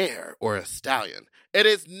a mare or a stallion. It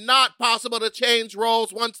is not possible to change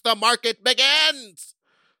roles once the market begins.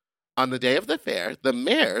 On the day of the fair, the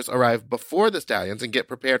mares arrive before the stallions and get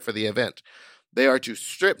prepared for the event. They are to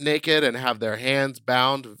strip naked and have their hands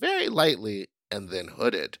bound very lightly and then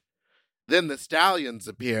hooded. Then the stallions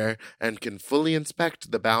appear and can fully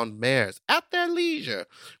inspect the bound mares at their leisure.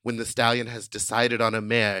 When the stallion has decided on a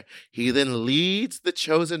mare, he then leads the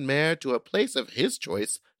chosen mare to a place of his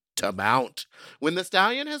choice to mount. When the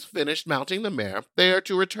stallion has finished mounting the mare, they are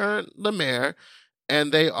to return the mare,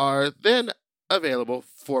 and they are then available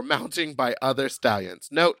for mounting by other stallions.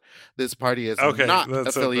 Note, this party is not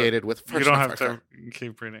affiliated with First. You don't have to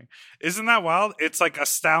keep reading. Isn't that wild? It's like a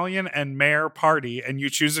stallion and mare party, and you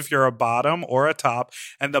choose if you're a bottom or a top,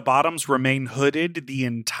 and the bottoms remain hooded the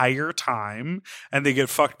entire time, and they get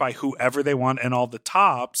fucked by whoever they want, and all the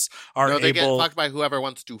tops are they get fucked by whoever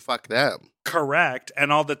wants to fuck them. Correct.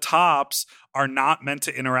 And all the tops are not meant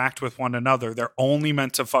to interact with one another. They're only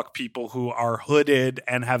meant to fuck people who are hooded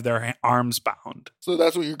and have their arms bound. So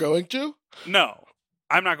that's what you're going to? No,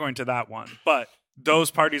 I'm not going to that one. But those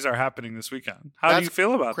parties are happening this weekend. How do you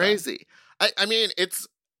feel about crazy. That? I mean, it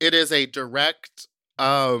is a direct.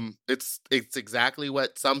 It's exactly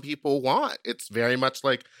what some people want. It's very much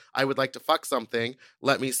like, I would like to fuck something.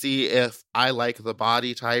 Let me see if I like the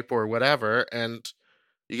body type or whatever, and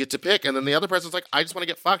you get to pick, and then the other person's like, I just want to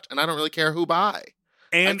get fucked, and I don't really care who by.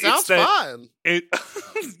 And it sounds fun.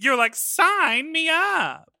 You're like, sign me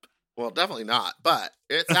up. Well, definitely not, but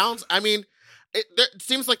it sounds, I mean, it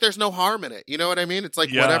seems like there's no harm in it. You know what I mean? It's like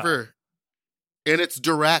whatever. And it's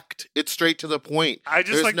direct. It's straight to the point.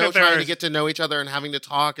 There's like no trying to get to know each other and having to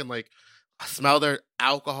talk and like smell their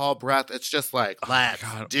alcohol breath. It's just like, let's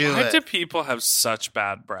do it. Why do people have such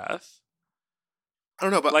bad breath? I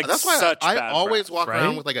don't know, but Like, that's why such I bad always breath, walk right?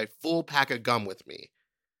 around with like a full pack of gum with me.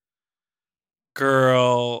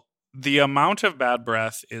 Girl, the amount of bad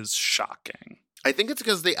breath is shocking. I think it's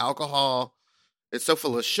because the alcohol is so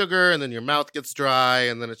full of sugar, and then your mouth gets dry,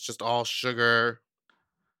 and then it's just all sugar.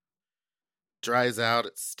 Dries out,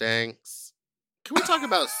 it stinks. Can we talk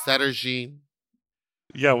about Cetirizine?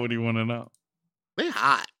 Yeah, what do you want to know? They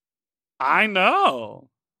hot. I know.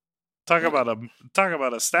 Talk about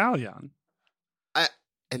a stallion.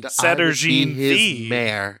 And Cetirizine I would be his V.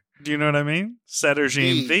 mare. Do you know what I mean?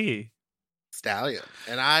 Cetirizine V. V. Stallion.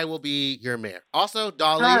 And I will be your mare. Also,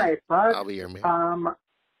 Dolly, Hi, Bucks. I'll be your mare.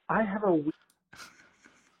 I have a.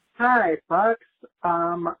 Hi, Bucks.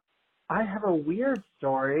 I have a weird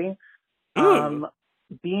story. Ooh.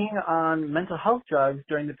 Being on mental health drugs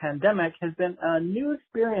during the pandemic has been a new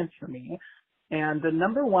experience for me. And the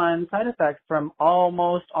number one side effect from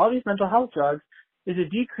almost all these mental health drugs is a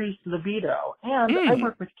decreased libido. And I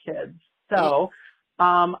work with kids. So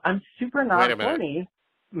I'm super not Wait a minute. horny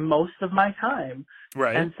most of my time.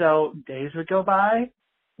 Right. And so days would go by,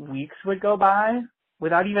 weeks would go by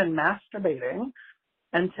without even masturbating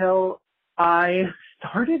until I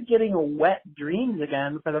started getting wet dreams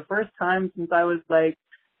again for the first time since I was like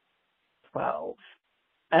 12.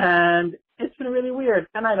 And it's been really weird,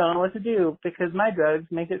 and I don't know what to do because my drugs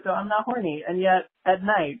make it so I'm not horny, and yet at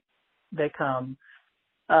night they come.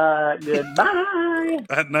 Goodbye.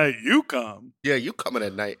 At night you come. Yeah, you coming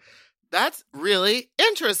at night. That's really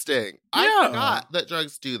interesting. Yeah. I forgot that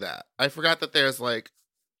drugs do that. I forgot that there's like,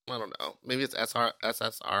 I don't know, maybe it's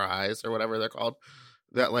SSRIs or whatever they're called,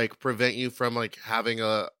 that like prevent you from like having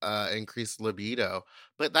a increased libido.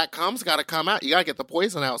 But that cum's got to come out. You got to get the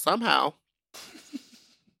poison out somehow.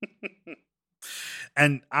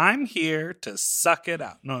 And I'm here to suck it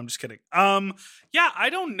out. No, I'm just kidding. Yeah, I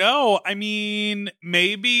don't know. I mean,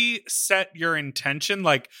 maybe set your intention.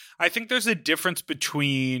 Like, I think there's a difference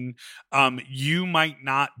between you might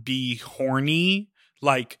not be horny.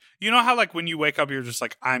 Like, you know how like when you wake up, you're just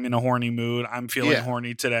like, I'm in a horny mood. I'm feeling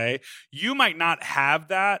horny today. You might not have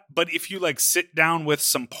that, but if you like sit down with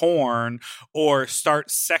some porn or start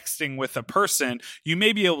sexting with a person, you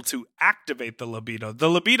may be able to activate the libido. The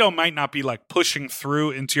libido might not be like pushing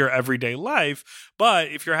through into your everyday life, but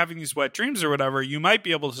if you're having these wet dreams or whatever, you might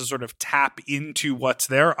be able to sort of tap into what's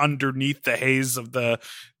there underneath the haze of the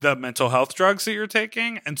mental health drugs that you're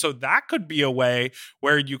taking. And so that could be a way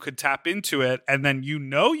where you could tap into it. And then,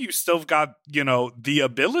 you still got, the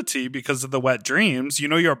ability because of the wet dreams,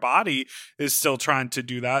 your body is still trying to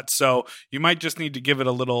do that. So you might just need to give it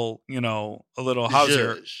a little, how's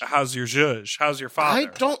your zhuzh? How's your father?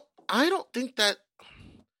 I don't think that,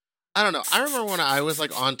 I don't know. I remember when I was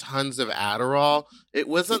like on tons of Adderall, it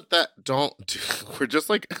wasn't that we're just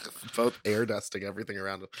like both air dusting everything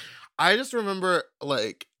around us. I just remember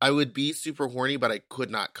like I would be super horny, but I could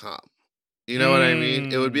not come. You know what I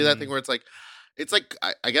mean? It would be that thing where it's like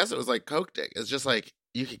I guess it was like coke dick. It's just like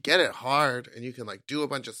you could get it hard and you can like do a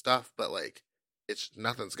bunch of stuff, but like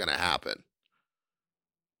nothing's gonna happen.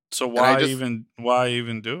 So why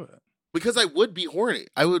even do it? Because I would be horny.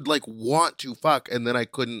 I would like want to fuck, and then I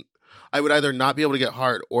couldn't. I would either not be able to get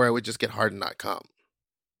hard, or I would just get hard and not come.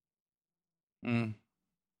 And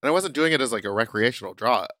I wasn't doing it as like a recreational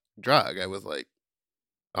drug. I was like,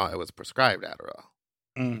 I was prescribed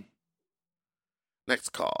Adderall. Next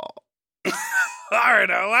call. All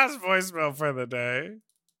right, our last voicemail for the day.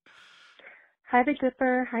 Hi, Big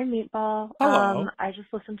Dipper. Hi, Meatball. Hello. I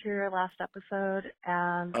just listened to your last episode,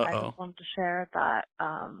 and I just wanted to share that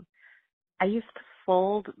I used to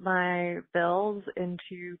fold my bills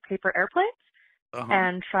into paper airplanes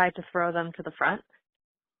and try to throw them to the front.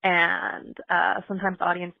 And sometimes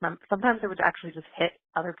sometimes it would actually just hit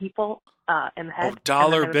other people in the head.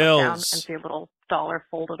 Dollar and then they would look down bills. and see a little dollar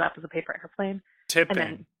folded up as a paper airplane. Tipping. And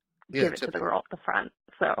then give it to the girl at the front.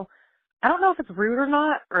 So I don't know if it's rude or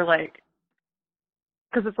not, or like,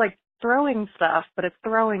 because it's like throwing stuff, but it's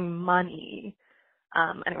throwing money.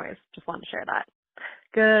 Anyways, just wanted to share that.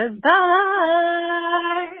 Goodbye.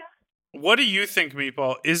 What do you think,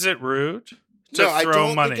 Meatball? Is it rude to No, throw I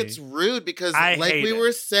don't money? think it's rude because, I like hate we it.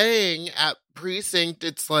 were saying at Precinct,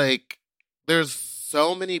 it's like there's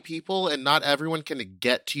so many people, and not everyone can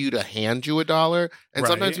get to you to hand you $1, and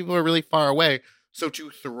sometimes Right. people are really far away. So to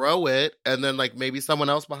throw it, and then like maybe someone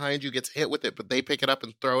else behind you gets hit with it, but they pick it up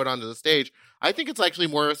and throw it onto the stage. I think it's actually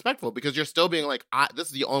more respectful because you're still being like, this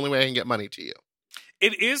is the only way I can get money to you.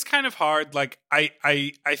 It is kind of hard. Like I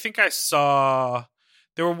think I saw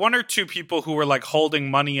there were one or two people who were like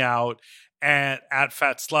holding money out at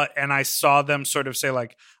Fat Slut, and I saw them sort of say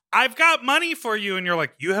like, I've got money for you. And you're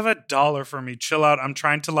like, you have $1 for me. Chill out. I'm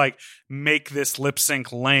trying to like make this lip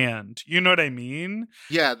sync land. You know what I mean?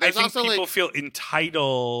 Yeah. I think people feel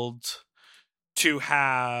entitled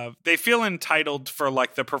they feel entitled for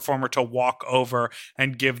like the performer to walk over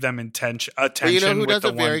and give them attention. But you know who does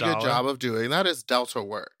a very $1. good job of doing that is Delta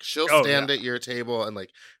Work. She'll stand at your table and like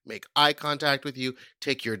make eye contact with you,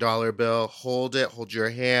 take your dollar bill, hold your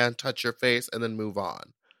hand, touch your face, and then move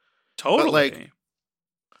on. Totally. But like,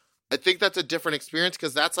 I think that's a different experience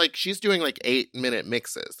because that's like she's doing like 8-minute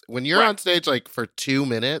mixes. When you're on stage like for 2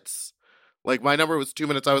 minutes, like my number was 2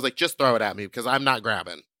 minutes, I was like, just throw it at me because I'm not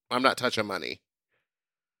grabbing. I'm not touching money.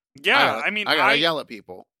 Yeah, I gotta yell at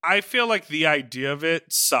people. I feel like the idea of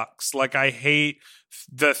it sucks. Like, I hate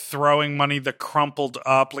the throwing money, the crumpled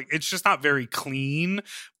up. Like, it's just not very clean.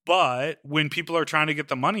 But when people are trying to get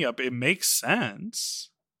the money up, it makes sense.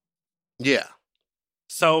 Yeah.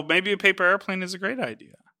 So maybe a paper airplane is a great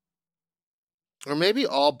idea. Or maybe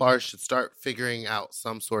all bars should start figuring out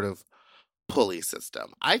some sort of pulley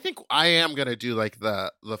system. I think I am gonna do like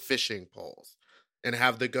the fishing poles. And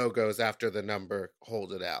have the go-go's after the number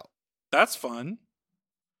hold it out. That's fun.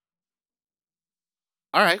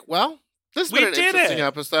 All right, well, this has been an interesting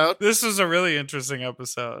episode. This is a really interesting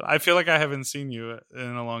episode. I feel like I haven't seen you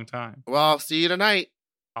in a long time. Well, I'll see you tonight.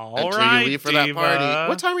 All right, you leave for that party.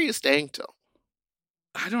 What time are you staying till?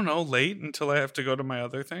 I don't know, late until I have to go to my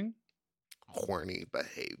other thing. Horny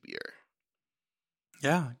behavior.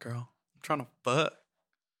 Yeah, girl. I'm trying to fuck.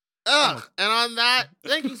 And on that,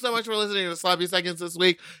 thank you so much for listening to Sloppy Seconds this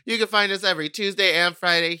week. You can find us every Tuesday and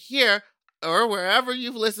Friday here or wherever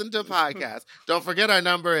you've listened to podcasts. Don't forget our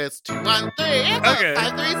number is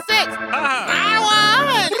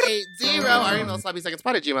 213-536-9180. Our email is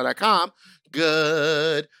sloppysecondspot@gmail.com.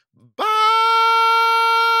 Goodbye.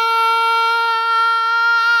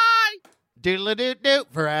 Doodle-doo-doo,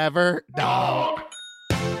 forever dog.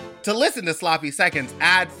 To listen to Sloppy Seconds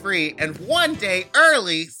ad-free and 1 day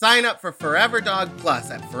early, sign up for Forever Dog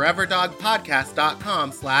Plus at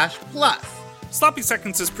foreverdogpodcast.com/plus. Sloppy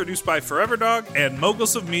Seconds is produced by Forever Dog and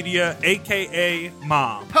Moguls of Media, a.k.a.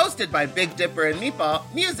 Mom. Hosted by Big Dipper and Meatball.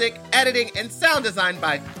 Music, editing, and sound design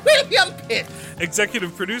by William Pitts.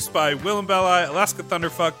 Executive produced by Willem Belli, Alaska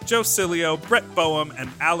Thunderfuck, Joe Cilio, Brett Boehm,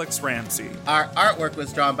 and Alex Ramsey. Our artwork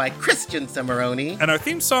was drawn by Christian Cimarroni. And our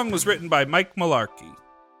theme song was written by Mike Malarkey.